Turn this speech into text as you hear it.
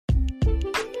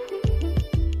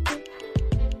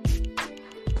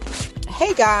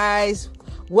Hey guys,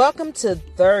 welcome to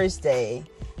Thursday,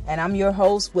 and I'm your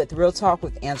host with Real Talk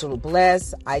with Angela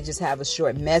Bless. I just have a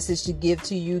short message to give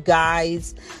to you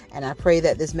guys, and I pray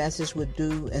that this message would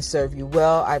do and serve you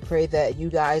well. I pray that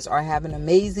you guys are having an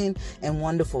amazing and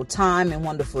wonderful time and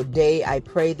wonderful day. I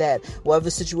pray that whatever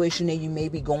situation that you may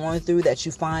be going through, that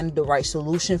you find the right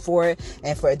solution for it.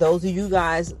 And for those of you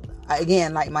guys,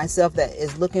 again, like myself, that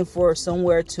is looking for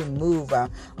somewhere to move, a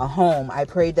home, I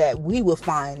pray that we will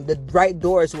find the right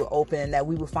doors will open, and that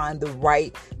we will find the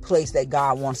right place that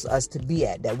God wants us to be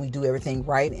at, that we do everything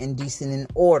right and decent in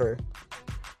order.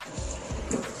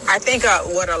 I think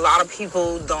what a lot of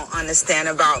people don't understand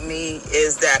about me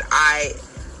is that I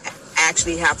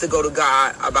actually have to go to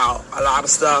God about a lot of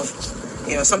stuff.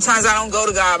 You know, sometimes I don't go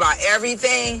to God about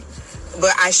everything,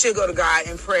 but I should go to God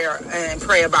in prayer and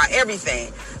pray about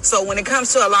everything. So when it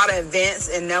comes to a lot of events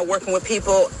and networking with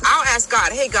people, I'll ask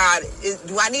God, hey God,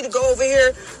 do I need to go over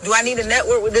here? Do I need to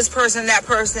network with this person, that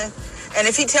person? And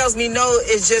if he tells me no,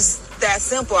 it's just that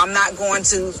simple. I'm not going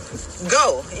to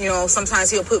go. You know, sometimes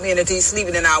he'll put me in a deep sleep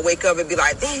and then I'll wake up and be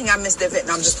like, dang, I missed the event.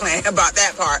 And I'm just playing about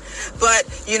that part. But,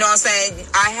 you know what I'm saying?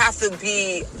 I have to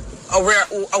be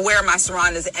aware of my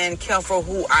surroundings and careful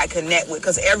who I connect with,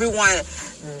 because everyone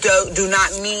do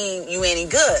not mean you any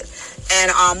good. And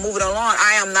moving along,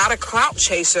 I am not a clout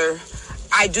chaser.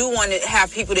 I do want to have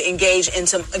people to get engaged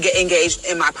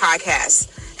in my podcast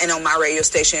and on my radio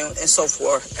station and so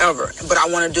forth ever. But I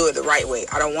want to do it the right way.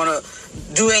 I don't want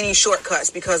to do any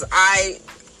shortcuts, because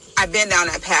I've been down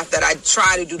that path that I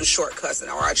try to do the shortcuts,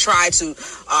 or I try to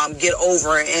get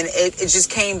over, and it just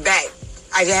came back.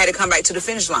 I just had to come back to the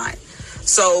finish line.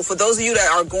 So for those of you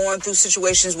that are going through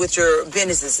situations with your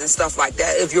businesses and stuff like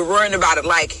that, if you're worrying about it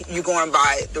like you're going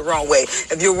by the wrong way,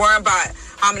 if you're worrying about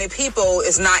how many people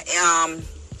is not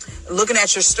looking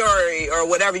at your story or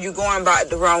whatever, you're going by it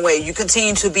the wrong way, you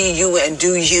continue to be you and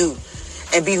do you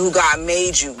and be who God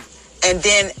made you. And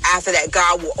then after that,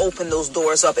 God will open those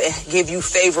doors up and give you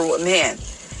favor with men.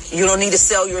 You don't need to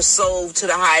sell your soul to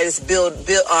the highest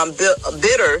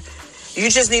bidder. You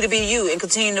just need to be you and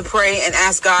continue to pray and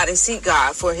ask God and seek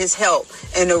God for his help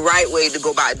and the right way to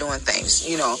go about doing things.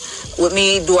 You know, with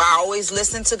me, do I always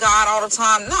listen to God all the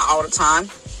time? Not all the time,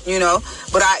 you know,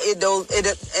 but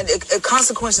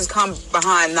consequences come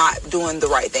behind not doing the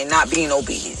right thing, not being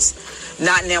obedient,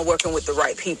 not networking with the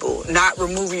right people, not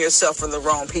removing yourself from the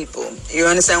wrong people. You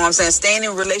understand what I'm saying? Staying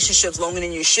in relationships longer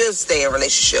than you should stay in a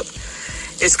relationship.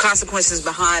 There's consequences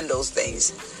behind those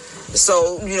things.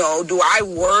 So, you know, do I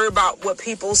worry about what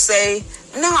people say?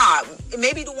 Nah,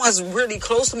 maybe the ones really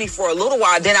close to me for a little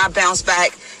while, then I bounce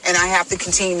back and I have to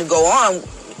continue to go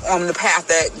on the path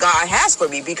that God has for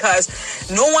me,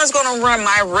 because no one's going to run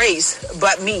my race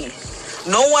but me.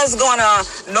 No one's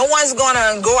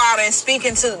gonna go out and speak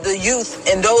into the youth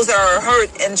and those that are hurt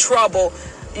and trouble,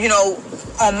 you know,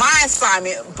 on my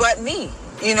assignment but me.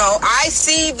 You know, I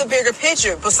see the bigger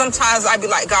picture, but sometimes I be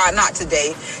like, God, not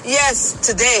today. Yes,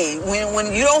 today.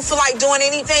 When you don't feel like doing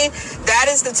anything, that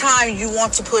is the time you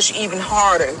want to push even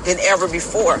harder than ever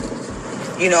before.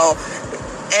 You know,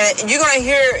 and you're going to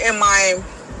hear in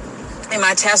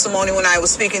my testimony when I was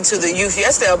speaking to the youth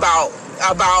yesterday about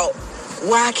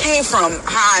where I came from,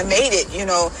 how I made it. You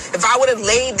know, if I would have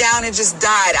laid down and just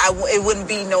died, it wouldn't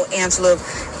be no Angela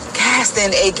Gaston,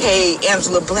 a.k.a.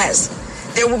 Angela Bless.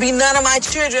 There will be none of my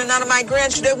children, none of my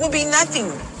grandchildren. There will be nothing.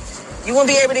 You won't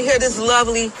be able to hear this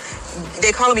lovely,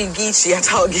 they call me Geechee, I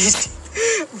talk Geechee,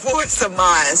 voice of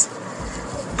mine.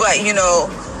 But, you know,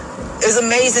 it's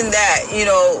amazing that, you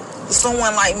know,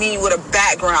 someone like me with a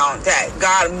background that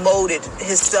God molded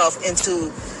his stuff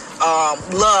into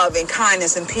love and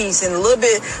kindness and peace and a little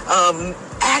bit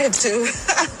of attitude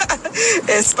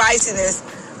and spiciness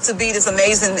to be this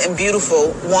amazing and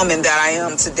beautiful woman that I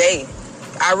am today.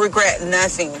 I regret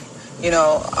nothing. You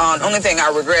know, the only thing I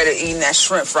regret is eating that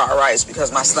shrimp fried rice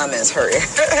because my stomach is hurting.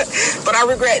 But I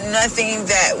regret nothing.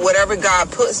 That whatever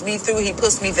God puts me through, he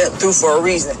puts me through for a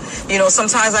reason. You know,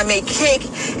 sometimes I may kick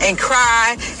and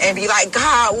cry and be like,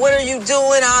 God, what are you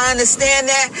doing? I understand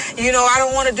that. You know, I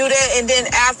don't want to do that. And then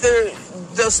after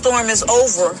the storm is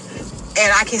over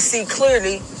and I can see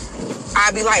clearly,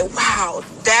 I'd be like, wow,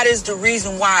 that is the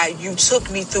reason why you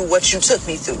took me through what you took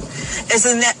me through.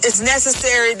 It's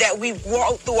necessary that we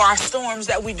walk through our storms,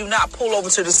 that we do not pull over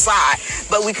to the side,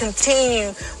 but we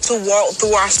continue to walk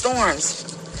through our storms.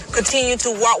 Continue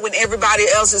to walk when everybody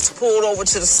else is pulled over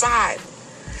to the side.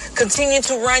 Continue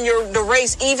to run the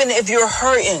race even if you're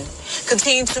hurting.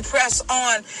 Continue to press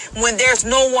on when there's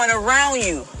no one around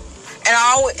you. And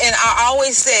I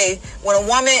always say, when a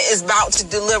woman is about to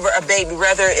deliver a baby,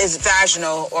 whether it's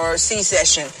vaginal or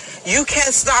C-section, You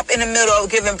can't stop in the middle of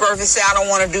giving birth and say, I don't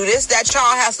want to do this. That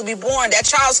child has to be born. That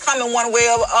child's coming one way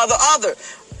or the other.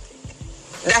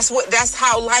 That's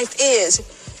how life is.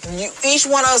 Each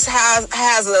one of us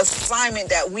has an assignment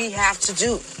that we have to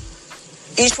do.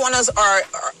 Each one of us are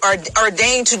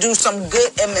ordained to do some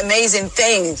good and amazing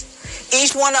things.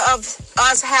 Each one of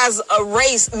us has a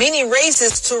race, many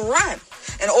races to run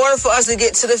in order for us to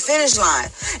get to the finish line.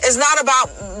 It's not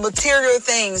about material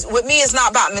things. With me, it's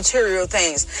not about material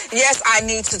things. Yes, I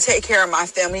need to take care of my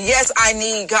family. Yes, I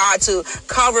need God to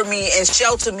cover me and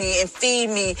shelter me and feed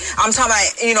me. I'm talking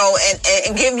about,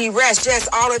 and give me rest. Yes,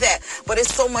 all of that. But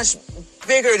it's so much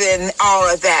bigger than all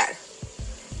of that.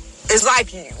 It's like,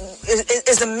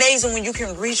 it's amazing when you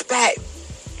can reach back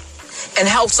and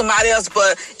help somebody else,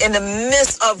 but in the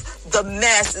midst of the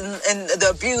mess and the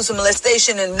abuse and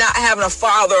molestation and not having a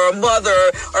father or mother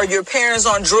or your parents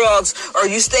on drugs or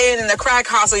you staying in the crack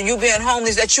house or you being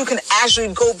homeless, that you can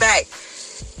actually go back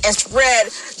and spread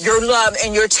your love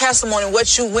and your testimony,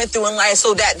 what you went through in life,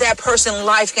 so that that person's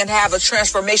life can have a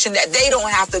transformation, that they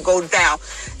don't have to go down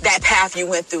that path you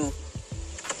went through.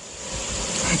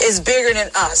 It's bigger than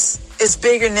us. It's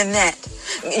bigger than that.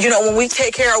 When we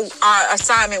take care of our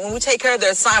assignment, when we take care of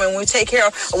the assignment, when we take care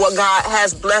of what God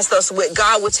has blessed us with,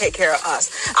 God will take care of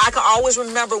us. I can always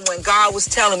remember when God was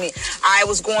telling me I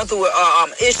was going through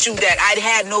an issue that I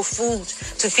had no food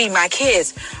to feed my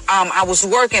kids. I was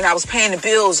working, I was paying the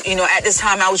bills. At this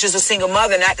time I was just a single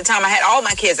mother, and at the time I had all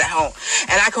my kids at home.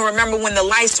 And I can remember when the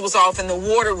lights was off and the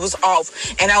water was off,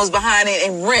 and I was behind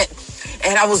in rent.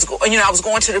 And I was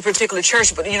going to the particular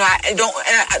church, but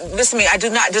listen to me, I do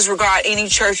not disregard any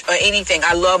church or anything.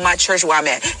 I love my church where I'm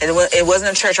at, and it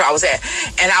wasn't a church where I was at.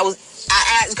 And I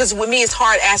asked, because with me it's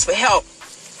hard to ask for help.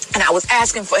 And I was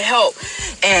asking for help,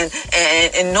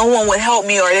 and no one would help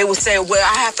me, or they would say, well,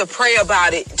 I have to pray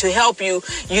about it to help you,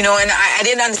 and I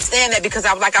didn't understand that, because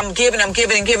I was like, I'm giving,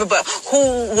 but who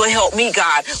will help me,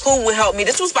 God? Who will help me?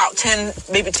 This was about 10,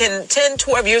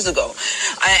 12 years ago.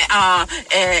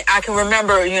 And I can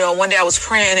remember, one day I was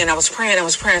praying, and I was praying. And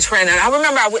I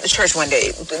remember I went to church one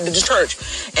day, the church,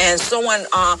 and someone,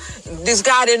 this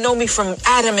guy didn't know me from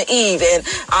Adam and Eve,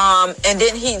 and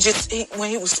then when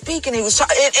he was speaking, he was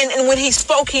talking, and when he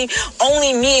spoke,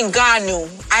 only me and God knew.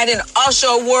 I didn't usher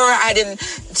a word. I didn't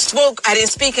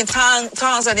speak in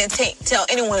tongues. I didn't tell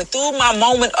anyone. And through my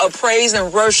moment of praise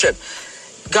and worship,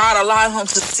 God allowed him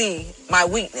to see my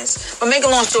weakness. But make a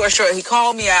long story short, he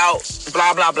called me out,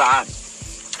 blah, blah, blah.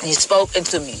 And he spoke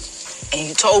into me, and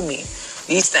he told me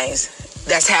these things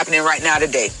that's happening right now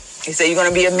today. He said, you're going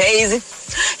to be amazing.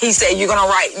 He said, you're going to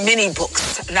write many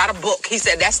books, not a book. He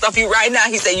said, that stuff you write now,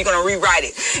 he said, you're going to rewrite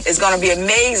it. It's going to be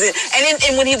amazing.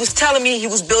 And when he was telling me, he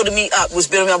was building me up. But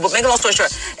make a long story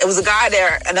short, it was a guy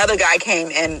there, another guy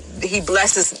came, and he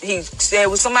blessed us. He said,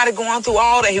 was somebody going through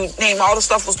all that? He named all the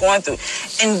stuff was going through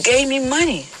and gave me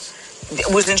money. It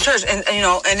was in church, and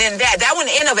then that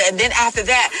wasn't the end of it. And then after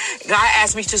that, God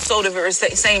asked me to sow the very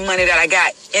same money that I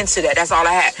got into that. That's all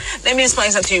I had. Let me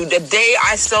explain something to you. The day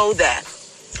I sold that,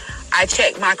 I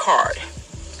checked my card.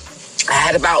 I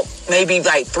had about maybe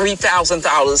like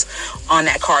 $3,000 on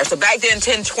that card. So back then,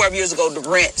 10, 12 years ago, the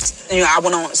rent, I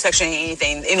went on Section 8,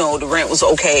 anything, the rent was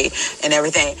okay and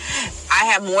everything. I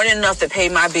had more than enough to pay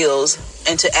my bills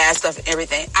and to add stuff and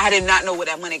everything. I did not know where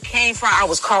that money came from. I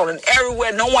was calling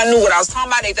everywhere. No one knew what I was talking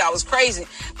about. They thought I was crazy.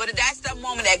 But that's the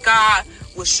moment that God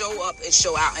will show up and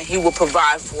show out, and he will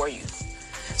provide for you.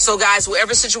 So guys,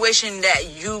 whatever situation that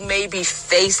you may be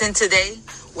facing today,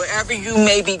 wherever you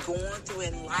may be going through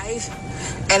in life,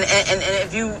 and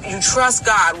if you trust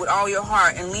God with all your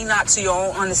heart and lean not to your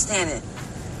own understanding,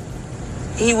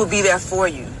 he will be there for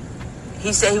you.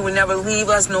 He said he would never leave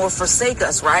us nor forsake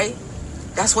us, right?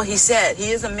 That's what he said.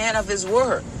 He is a man of his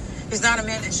word. He's not a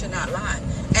man that should not lie.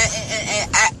 And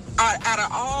out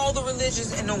of all the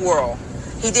religions in the world,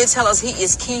 he did tell us he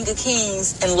is King of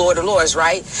Kings and Lord of Lords,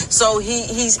 right? So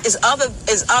he's other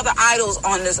idols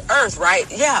on this earth, right?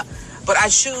 Yeah. But I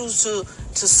choose to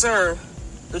serve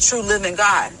the true living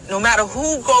God. No matter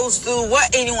who goes through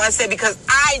what anyone said, because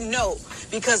I know,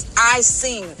 because I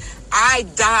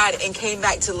died and came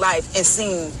back to life and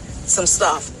seen some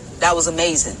stuff that was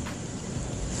amazing.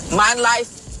 My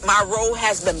life, my road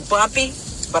has been bumpy,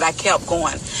 but I kept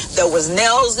going. There was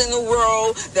nails in the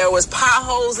road. There was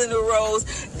potholes in the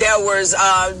roads. There was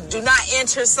do not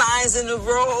enter signs in the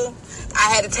road.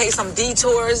 I had to take some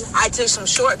detours. I took some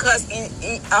shortcuts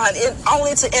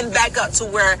only to end back up to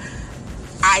where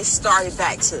I started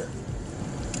back to.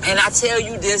 And I tell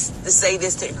you this to say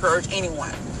this to encourage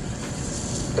anyone.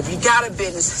 If you got a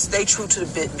business, stay true to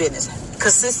the business.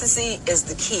 Consistency is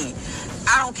the key.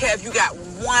 I don't care if you got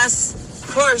one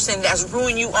person that's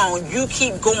ruining you on. You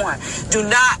keep going. Do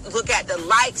not look at the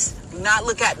likes. Do not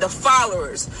look at the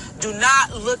followers. Do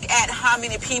not look at how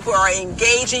many people are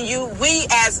engaging you.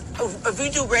 If we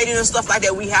do radio and stuff like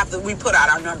that, we put out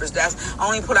our numbers. I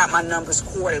only put out my numbers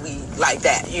quarterly like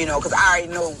that, because I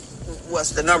already know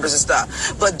what's the numbers and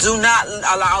stuff. But do not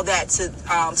allow that to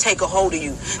take a hold of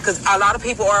you, because a lot of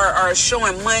people are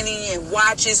showing money and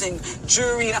watches and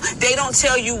jewelry. They don't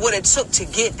tell you what it took to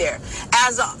get there.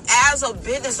 As a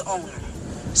business owner,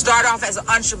 start off as an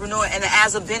entrepreneur, and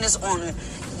as a business owner,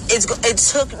 it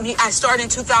took me. I started in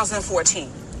 2014.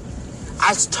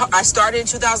 I started in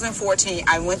 2014.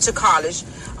 I went to college.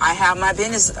 I have my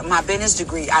business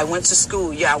degree. I went to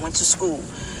school. Yeah, I went to school.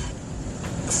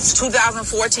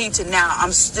 2014 to now,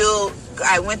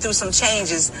 I went through some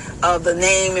changes of the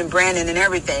name and branding and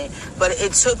everything, but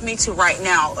it took me to right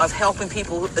now of helping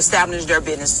people establish their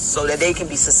business so that they can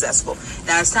be successful.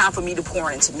 Now it's time for me to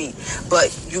pour into me,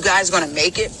 but you guys are going to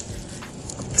make it.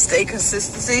 Stay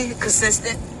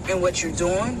consistent in what you're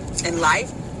doing in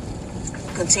life.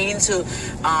 Continue to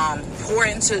pour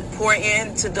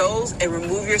into those and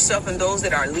remove yourself from those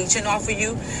that are leeching off of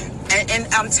you. And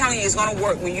I'm telling you, it's going to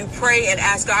work when you pray and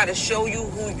ask God to show you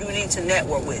who you need to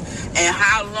network with and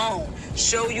how long.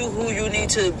 Show you who you need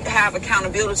to have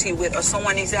accountability with, or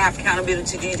someone needs to have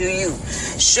accountability to you.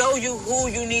 Show you who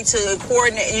you need to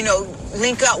coordinate,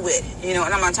 link up with, and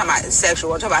I'm not talking about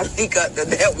sexual, I'm talking about link up, the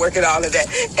network and all of that.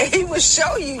 And he will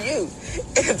show you.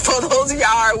 And for those of y'all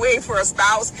who are waiting for a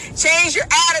spouse, change your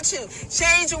attitude.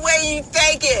 Change the way you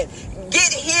thinking.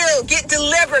 Get healed. Get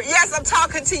delivered. Yes, I'm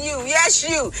talking to you. Yes,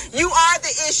 you. You are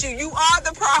the issue. You are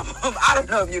the problem. I don't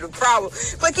know if you're the problem.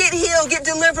 But get healed. Get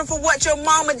delivered for what your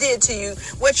mama did to you,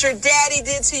 what your daddy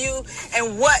did to you,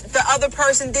 and what the other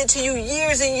person did to you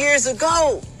years and years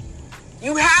ago.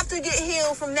 You have to get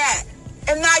healed from that.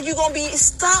 And now you're going to be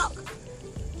stuck.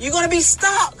 You're going to be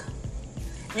stuck.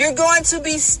 You're going to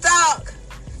be stuck.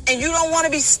 And you don't want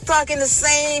to be stuck in the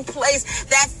same place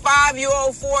that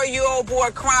 5-year-old, 4-year-old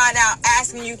boy crying out,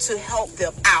 asking you to help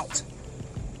them out.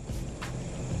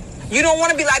 You don't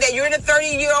want to be like that. You're in a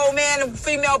 30-year-old man and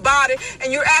female body,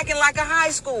 and you're acting like a high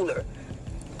schooler.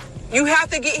 You have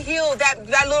to get healed.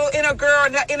 That little inner girl,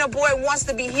 that inner boy wants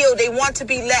to be healed. They want to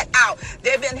be let out.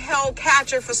 They've been held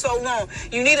captured for so long.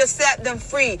 You need to set them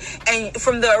free, and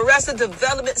from the arrested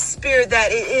development spirit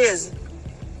that it is.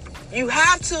 You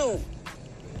have to.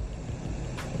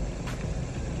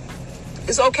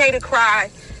 It's okay to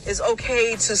cry. It's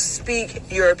okay to speak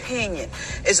your opinion.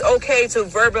 It's okay to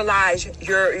verbalize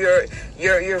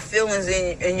your feelings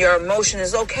and your emotions.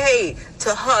 It's okay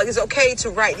to hug. It's okay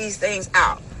to write these things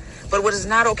out. But what is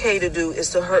not okay to do is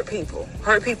to hurt people.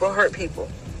 Hurt people, hurt people.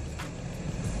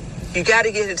 You got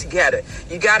to get it together.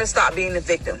 You got to stop being the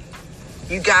victim.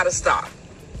 You got to stop.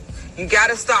 You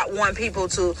got to stop wanting people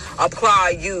to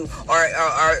applaud you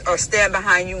or stand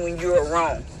behind you when you're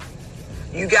wrong.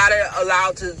 You got to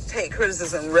allow to take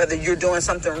criticism, whether you're doing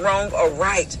something wrong or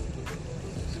right.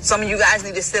 Some of you guys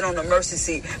need to sit on the mercy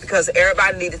seat, because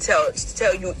everybody need to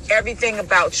tell you everything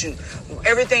about you,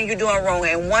 everything you're doing wrong.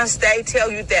 And once they tell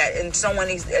you that, and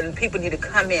people need to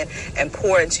come in and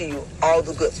pour into you all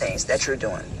the good things that you're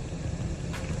doing.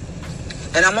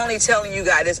 And I'm only telling you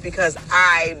guys this because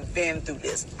I've been through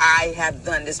this. I have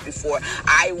done this before.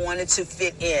 I wanted to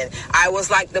fit in. I was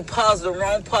like the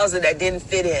wrong puzzle that didn't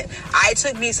fit in. It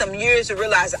took me some years to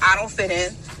realize I don't fit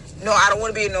in. No, I don't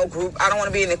want to be in no group. I don't want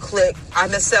to be in a clique.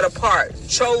 I've been set apart,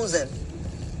 chosen,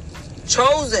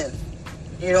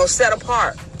 set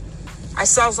apart. I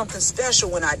saw something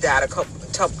special when I died a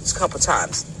couple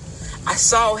times. I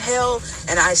saw hell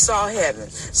and I saw heaven.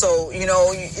 So,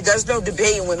 there's no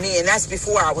debating with me, and that's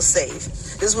before I was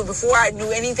saved. This was before I knew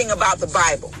anything about the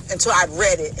Bible, until I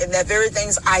read it, and that very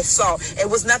things I saw. It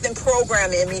was nothing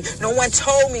programmed in me. No one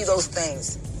told me those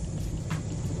things.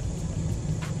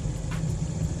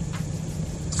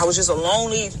 I was just a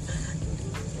lonely,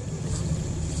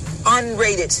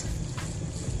 unrated,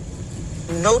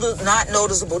 not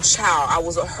noticeable child. I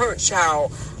was a hurt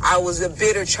child. I was a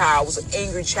bitter child. I was an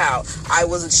angry child. I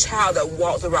was a child that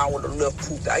walked around with a little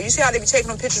poop out. You see how they be taking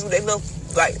them pictures with their little,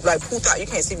 like poop out? You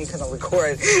can't see me because I'm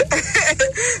recording.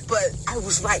 But I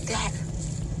was like that.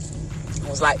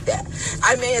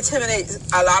 I may intimidate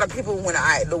a lot of people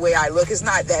the way I look. It's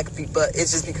not that, but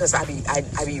it's just because I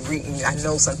be reading. I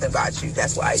know something about you.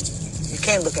 That's why you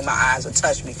can't look in my eyes or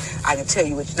touch me. I can tell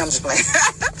you what I'm just playing.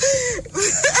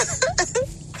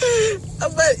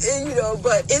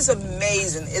 But it's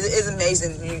amazing. It's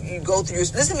amazing. You go through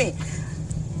listen to me.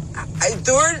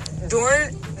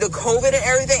 During the COVID and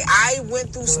everything, I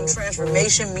went through some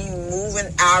transformation. Me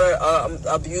moving out of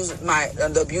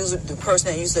the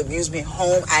person that used to abuse me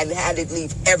home. I had to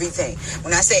leave everything.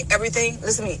 When I say everything,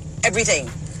 listen to me, everything.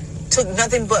 Took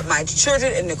nothing but my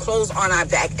children and the clothes on our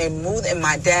back and moved in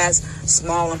my dad's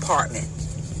small apartment.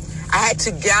 I had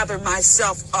to gather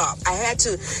myself up. I had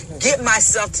to get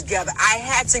myself together. I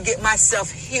had to get myself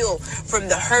healed from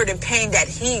the hurt and pain that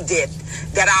he did,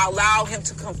 that I allowed him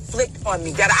to conflict on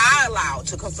me, that I allowed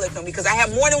to conflict on me, because I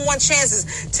had more than one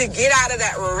chances to get out of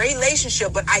that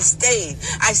relationship, but I stayed.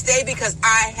 I stayed because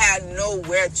I had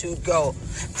nowhere to go.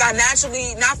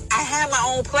 Financially, I had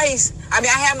my own place. I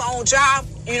had my own job,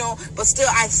 but still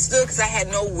I stood because I had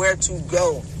nowhere to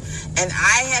go. And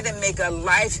I had to make a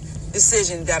life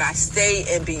decision that I stay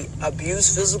and be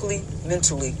abused physically,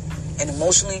 mentally, and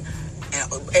emotionally,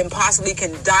 and possibly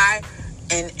can die,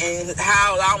 and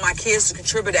how allow my kids to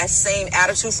contribute that same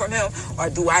attitude from him, or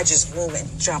do I just move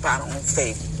and jump out on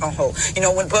faith, on hope?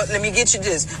 But let me get you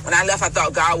this. When I left, I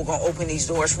thought God was going to open these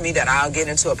doors for me, that I'll get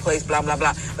into a place, blah, blah,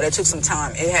 blah. But it took some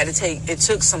time. It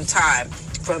took some time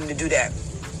for him to do that,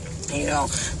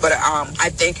 But I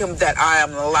thank him that I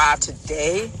am alive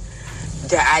today,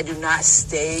 that I did not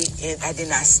stay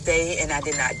and I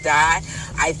did not die.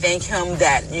 I thank him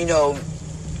that,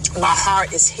 my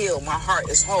heart is healed, my heart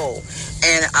is whole.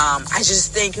 And I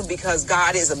just thank him because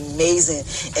God is amazing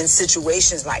in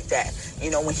situations like that.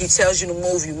 When he tells you to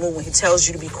move, you move. When he tells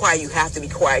you to be quiet, you have to be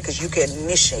quiet, because you can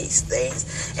initiate things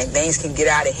and things can get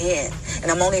out of hand.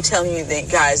 And I'm only telling you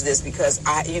guys this because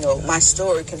my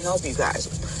story can help you guys.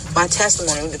 My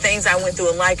testimony, the things I went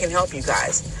through in life can help you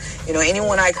guys.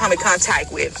 Anyone I come in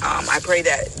contact with, I pray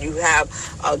that you have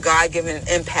a God-given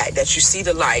impact, that you see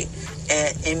the light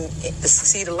and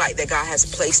see the light that God has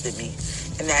placed in me,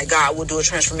 and that God will do a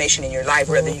transformation in your life,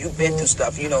 whether you've been through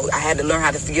stuff. I had to learn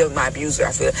how to forgive my abuser.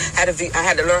 I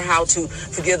had to learn how to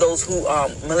forgive those who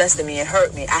molested me and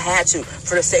hurt me. I had to,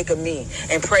 for the sake of me,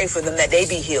 and pray for them that they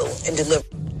be healed and delivered.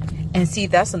 And see,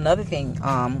 that's another thing.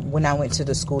 When I went to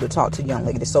the school to talk to young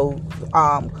ladies, so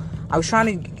I was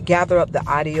trying to gather up the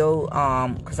audio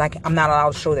because I'm not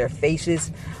allowed to show their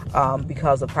faces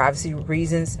because of privacy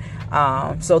reasons.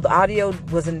 So the audio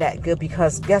wasn't that good,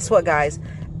 because guess what, guys?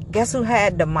 Guess who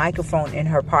had the microphone in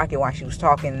her pocket while she was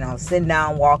talking, and I was sitting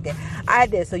down walking? I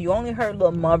did. So you only heard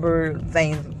little mumble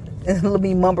things, little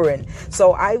me mumbling.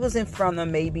 So I was in front of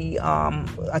maybe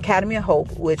Academy of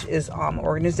Hope, which is an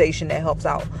organization that helps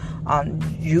out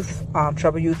youth,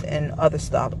 troubled youth, and other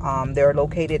stuff. They're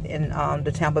located in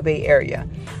the Tampa Bay area.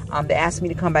 They asked me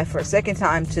to come back for a second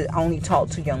time to only talk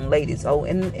to young ladies. So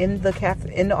in the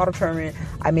cafe, in the auditorium,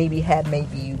 I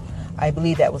I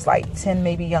believe that was like 10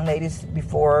 maybe young ladies,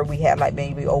 before we had like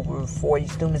maybe over 40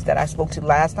 students that I spoke to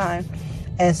last time.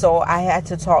 And so I had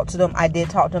to talk to them. I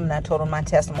did talk to them, and I told them my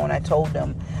testimony. I told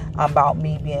them about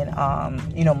me being,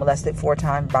 molested 4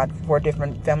 times by 4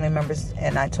 different family members.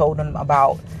 And I told them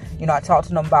about, I talked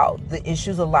to them about the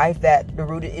issues of life, the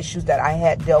rooted issues that I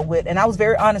had dealt with. And I was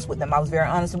very honest with them. I was very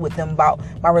honest with them about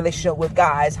my relationship with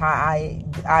guys, how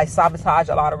I sabotaged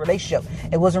a lot of relationships.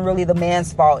 It wasn't really the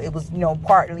man's fault. It was,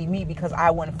 partly me, because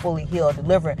I wasn't fully healed,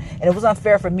 delivered. And it was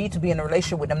unfair for me to be in a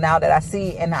relationship with them now that I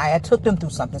see, and I took them through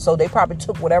something. So they probably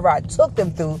took whatever I took them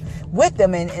through with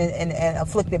them and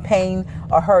inflicted pain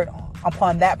or hurt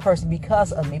upon that person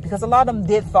because of me. Because a lot of them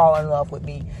did fall in love with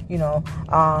me,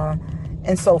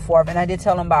 and so forth. And I did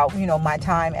tell them about, my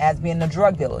time as being a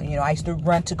drug dealer. I used to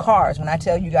run to cars. When I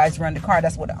tell you guys run the car,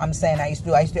 that's what I'm saying I used to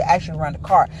do. I used to actually run the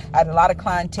car. I had a lot of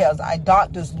clientele.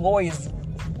 Doctors, lawyers,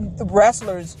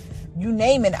 wrestlers, you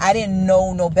name it. I didn't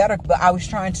know no better, but I was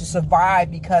trying to survive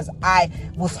because I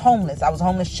was homeless. I was a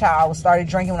homeless child. I started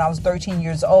drinking when I was 13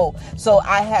 years old. So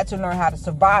I had to learn how to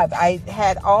survive. I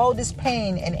had all this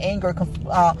pain and anger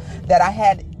that I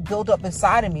had built up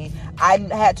inside of me. I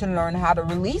had to learn how to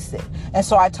release it. And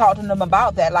so I talked to them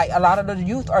about that. Like, a lot of the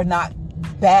youth are not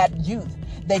bad youth.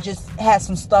 They just had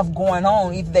some stuff going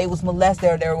on. Either they was molested,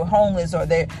 or they were homeless, or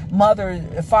their mother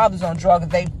and father's on drugs.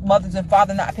 They mothers and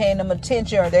father not paying them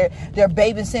attention, or they're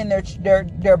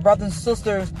babysitting their brothers and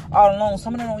sisters all alone.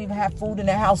 Some of them don't even have food in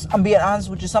their house. I'm being honest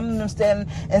with you. Some of them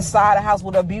standing inside a house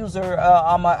with an abuser,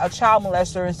 a child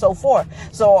molester, and so forth.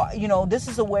 So this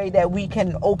is a way that we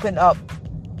can open up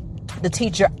to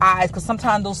teach your eyes, because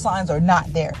sometimes those signs are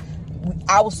not there.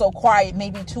 I was so quiet,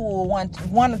 maybe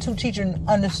one or two teachers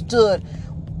understood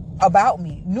about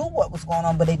me, knew what was going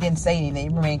on, but they didn't say anything. They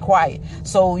remained quiet.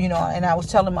 So, and I was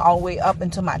telling them all the way up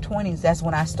into my 20s, that's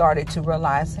when I started to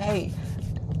realize, hey,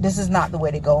 this is not the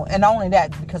way to go. And not only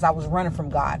that, because I was running from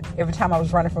God. Every time I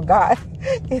was running from God,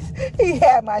 he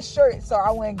had my shirt, so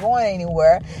I wasn't going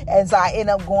anywhere. And so I ended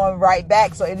up going right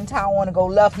back. So anytime I want to go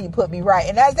left, he put me right.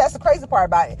 And that's the crazy part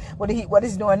about it. What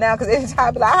he's doing now. Because anytime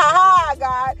I be like, ha,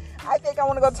 God, I think I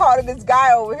want to go talk to this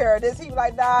guy over here. He be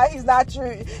like, nah, he's not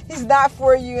you. He's not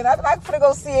for you. And I'm like, I'm going to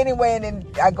go see anyway. And then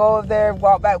I go over there,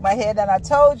 walk back with my head. And I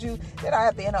told you, then I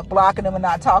have to end up blocking them and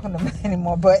not talking to them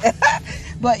anymore. But,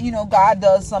 God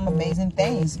does some amazing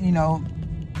things,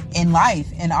 in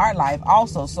life, in our life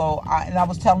also. So I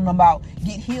was telling them about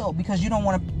get healed, because you don't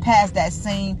want to pass that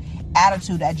same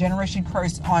attitude, that generation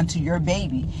curse onto your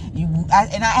baby. I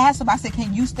asked them, I said,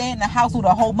 can you stay in the house with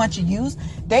a whole bunch of youths?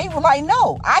 They were like,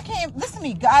 no, I can't. Listen to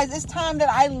me, guys. It's time that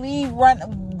I leave,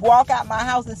 walk out my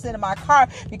house and sit in my car,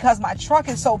 because my truck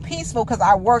is so peaceful, because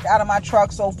I work out of my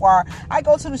truck so far. I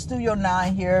go to the Studio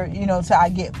 9 here, till I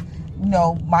get,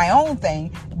 my own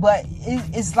thing. But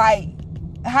it's like,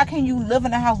 how can you live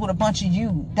in a house with a bunch of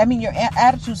you? That means your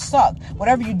attitude sucks.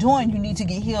 Whatever you're doing, you need to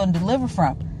get healed and delivered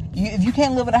from. If you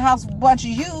can't live in a house with a bunch of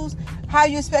yous, how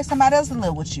you expect somebody else to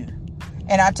live with you?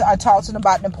 And I talked to them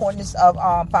about the importance of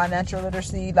financial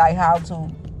literacy, like how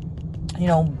to,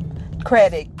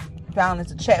 credit,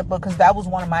 balance a checkbook, because that was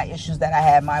one of my issues that I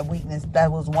had. My weakness, that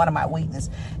was one of my weakness,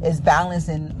 is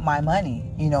balancing my money.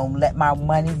 Let my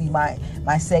money be my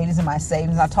savings and my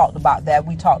savings. I talked about that.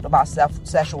 We talked about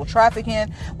sexual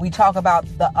trafficking. We talk about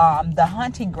the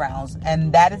hunting grounds,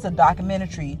 and that is a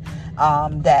documentary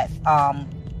that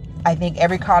I think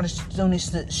every college student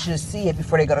should see it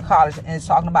before they go to college. And it's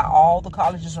talking about all the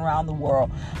colleges around the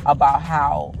world, about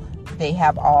how they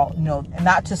have all,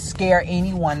 not to scare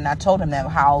anyone. And I told them that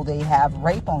how they have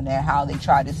rape on there, how they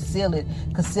try to conceal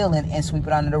it, and sweep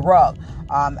it under the rug.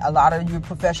 A lot of your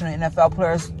professional NFL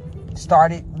players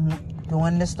started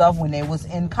doing this stuff when they was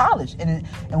in college. And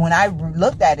when I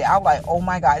looked at it, I was like, oh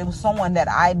my God, it was someone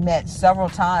that I met several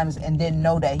times and didn't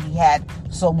know that he had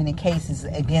so many cases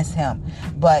against him.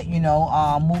 But,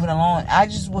 moving along, I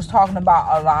just was talking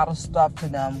about a lot of stuff to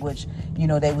them, which,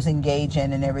 they was engaged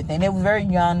in and everything. They were very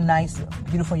young, nice,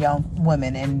 beautiful young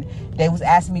women, and they was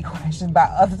asking me questions about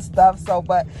other stuff. So,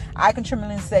 but I can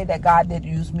truly say that God did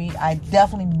use me. I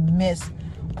definitely miss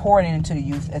pouring into the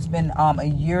youth. It's been a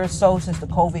year or so since the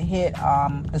COVID hit.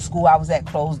 The school I was at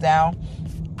closed down.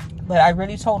 But I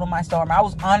really told them my story. I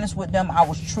was honest with them. I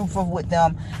was truthful with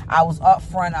them. I was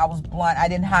upfront. I was blunt. I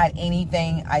didn't hide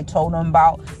anything. I told them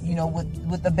about,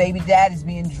 with the baby daddies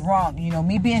being drunk,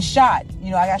 me being shot. I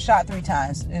got shot 3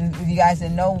 times. And if you guys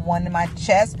didn't know, one in my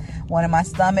chest, one in my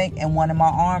stomach, and one in my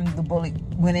arm. The bullet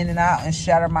went in and out and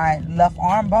shattered my left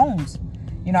arm bones.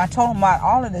 I told them about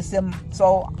all of this.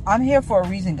 So I'm here for a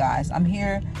reason, guys. I'm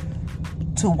here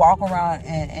to walk around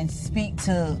and speak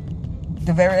to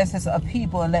the very essence of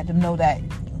people and let them know that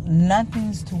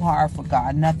nothing's too hard for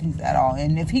God. Nothing's at all.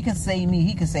 And if he can save me,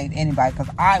 he can save anybody,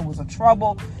 because I was a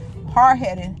troubled,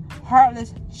 hard-headed,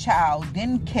 heartless child.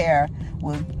 Didn't care.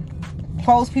 Would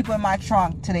close people in my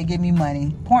trunk till they give me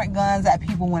money. Point guns at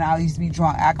people when I used to be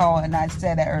drunk. Alcohol, and I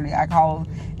said that earlier, alcohol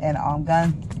and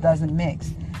guns doesn't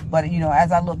mix. But,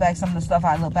 as I look back, some of the stuff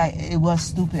I look back, it was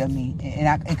stupid of me.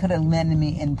 And it could have landed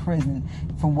me in prison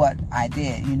for what I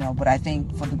did, But I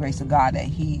think for the grace of God that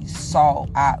he saw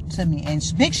out to me. And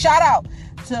big shout out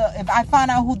to, if I find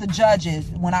out who the judge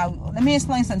is, let me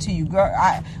explain something to you, girl.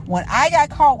 When I got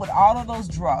caught with all of those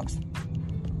drugs,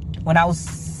 when I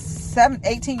was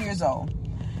 18 years old,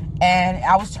 and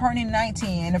I was turning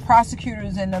 19, and the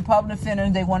prosecutors and the public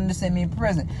defenders, they wanted to send me in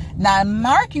prison. Now,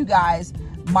 mark you guys,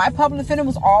 my public defender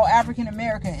was all African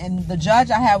American, and the judge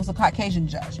I had was a Caucasian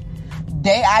judge.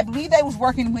 I believe they was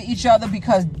working with each other,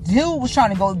 because dude was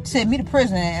trying to go send me to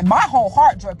prison, and my whole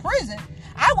heart dread prison.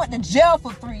 I went to jail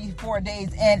for 3-4 days,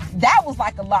 and that was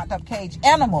like a locked up cage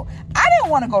animal. I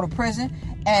didn't want to go to prison,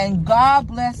 and God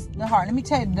bless the heart. Let me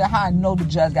tell you how I know the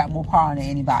judge got more power than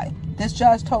anybody. This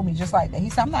judge told me just like that. He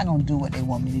said, I'm not going to do what they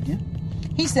want me to do.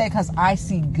 He said, because I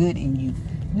see good in you.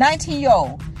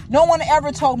 19-year-old. No one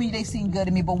ever told me they seen good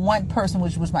in me, but one person,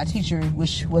 which was my teacher,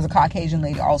 which was a Caucasian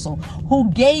lady also,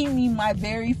 who gave me my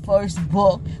very first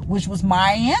book, which was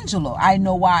Maya Angelou. I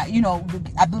know why,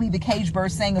 I believe the Cage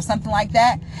Bird sang or something like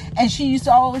that. And she used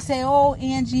to always say, oh,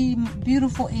 Angie,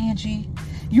 beautiful Angie,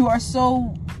 you are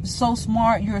so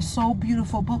smart, you're so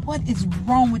beautiful, but what is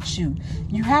wrong with you?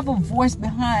 You have a voice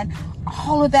behind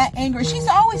all of that anger. She used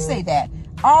to always say that.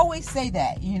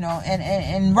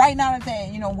 And right now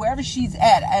that, wherever she's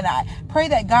at, and I pray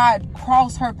that God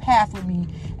cross her path with me,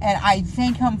 and I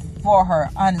thank him for her,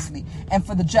 honestly. And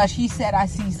for the judge, he said, I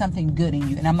see something good in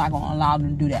you, and I'm not going to allow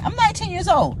them to do that. I'm 19 years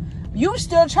old. You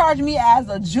still charge me as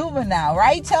a juvenile,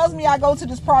 right? Tells me I go to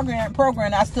this program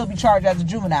and I still be charged as a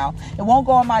juvenile. It won't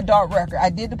go on my dark record. I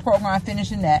did the program,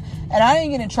 finishing that, and I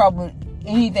didn't get in trouble with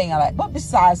anything I like. But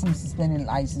besides some suspended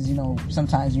license,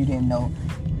 sometimes you didn't know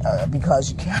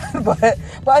because you can. But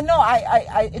no,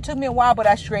 I it took me a while, but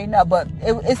I straightened up. But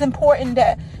it's important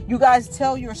that you guys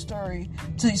tell your story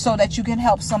so that you can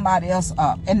help somebody else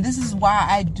up. And this is why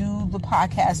I do the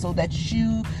podcast, so that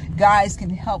you guys can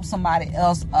help somebody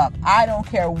else up. I don't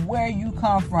care where you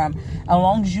come from, as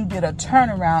long as you did a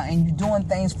turnaround and you're doing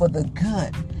things for the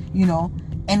good,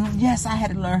 And yes, I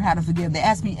had to learn how to forgive. They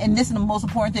asked me, and this is the most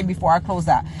important thing before I close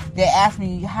out. They asked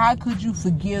me, how could you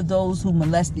forgive those who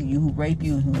molested you, who raped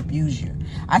you, and who abused you?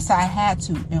 I said I had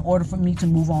to, in order for me to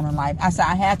move on in life. I said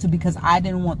I had to because I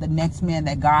didn't want the next man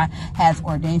that God has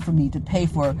ordained for me to pay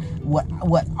for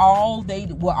what all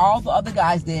the other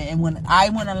guys did. And when I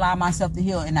wouldn't allow myself to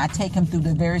heal, and I take him through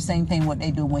the very same thing what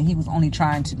they do when he was only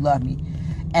trying to love me.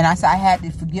 And I said I had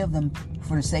to forgive them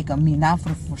for the sake of me, not for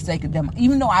the sake of them.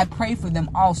 Even though I pray for them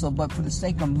also, but for the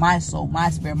sake of my soul, my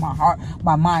spirit, my heart,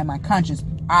 my mind, my conscience,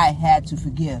 I had to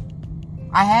forgive.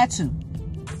 I had to.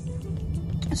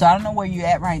 So I don't know where you're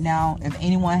at right now. If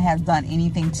anyone has done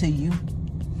anything to you,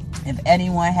 if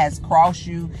anyone has crossed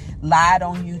you, lied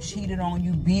on you, cheated on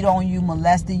you, beat on you,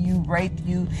 molested you, raped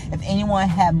you, if anyone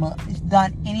have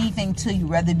done anything to you,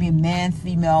 whether it be man,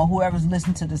 female, whoever's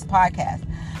listening to this podcast,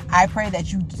 I pray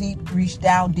that you reach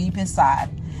down deep inside.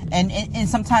 And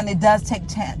sometimes it does take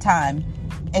time.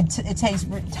 It takes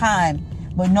time,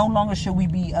 but no longer should we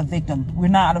be a victim. We're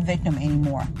not a victim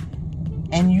anymore.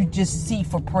 And you just seek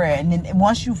for prayer. And then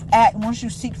once you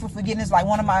seek for forgiveness, like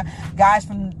one of my guys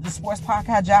from the sports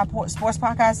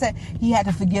podcast said, he had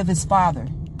to forgive his father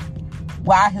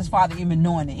while his father even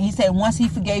knowing it. He said once he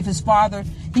forgave his father,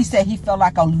 he said he felt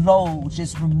like a load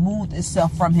just removed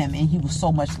itself from him, and he was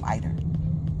so much lighter.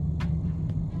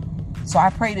 So I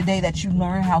pray today that you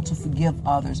learn how to forgive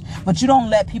others, but you don't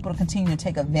let people continue to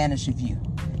take advantage of you.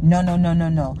 No.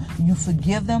 You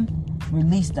forgive them,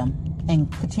 release them,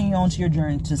 and continue on to your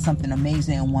journey to something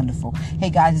amazing and wonderful. Hey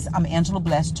guys, I'm Angela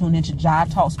Bless. Tune into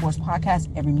Jive Talk Sports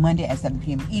Podcast every Monday at 7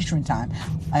 p.m. Eastern Time.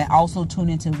 I also tune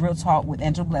into Real Talk with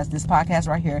Angela Bless, this podcast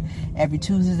right here, every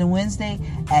Tuesdays and Wednesday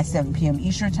at 7 p.m.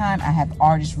 Eastern Time. I have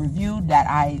artist review that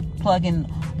I plug in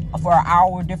for an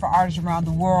hour, different artists around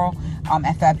the world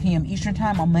at 5 p.m. Eastern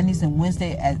Time on Mondays and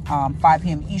Wednesday at 5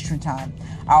 p.m. Eastern Time.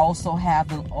 I also have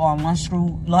the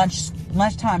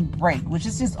lunchtime break, which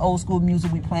is just old school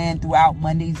music we playing throughout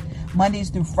Monday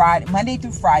through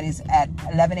Fridays at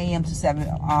 11 a.m.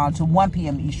 to 1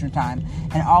 p.m. Eastern Time.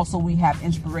 And also we have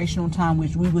inspirational time,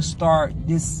 which we will start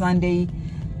this Sunday.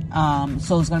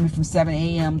 So it's going to be from 7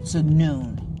 a.m. to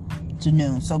noon.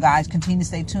 So guys, continue to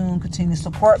stay tuned, continue to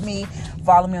support me.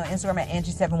 Follow me on Instagram at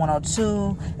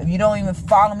Angie7102. If you don't even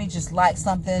follow me, just like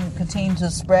something. Continue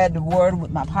to spread the word with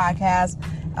my podcast.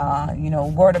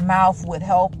 Word of mouth would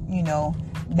help,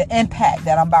 the impact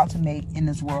that I'm about to make in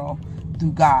this world.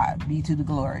 Through God be to the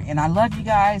glory. And I love you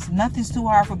guys. Nothing's too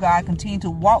hard for God. Continue to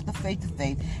walk the faith to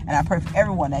faith. And I pray for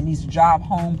everyone that needs a job,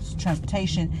 homes,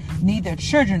 transportation, need their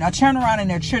children, a turnaround in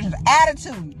their children's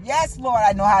attitude. Yes, Lord,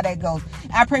 I know how that goes.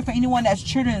 I pray for anyone that's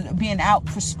children being out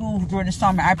for school during the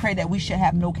summer. I pray that we should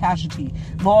have no casualty.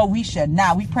 Lord, we should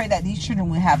not. We pray that these children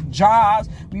will have jobs.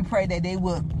 We pray that they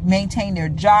will maintain their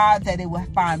jobs, that they will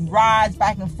find rides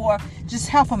back and forth. Just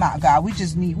help them out, God. We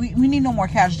just need, we need no more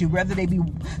casualty, whether they be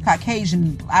Caucasian,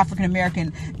 African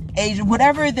American, Asian,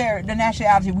 whatever their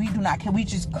nationality, we do not care. We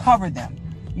just cover them,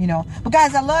 But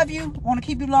guys, I love you. I want to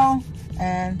keep you long,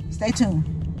 and stay tuned.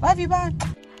 Love you. Bye.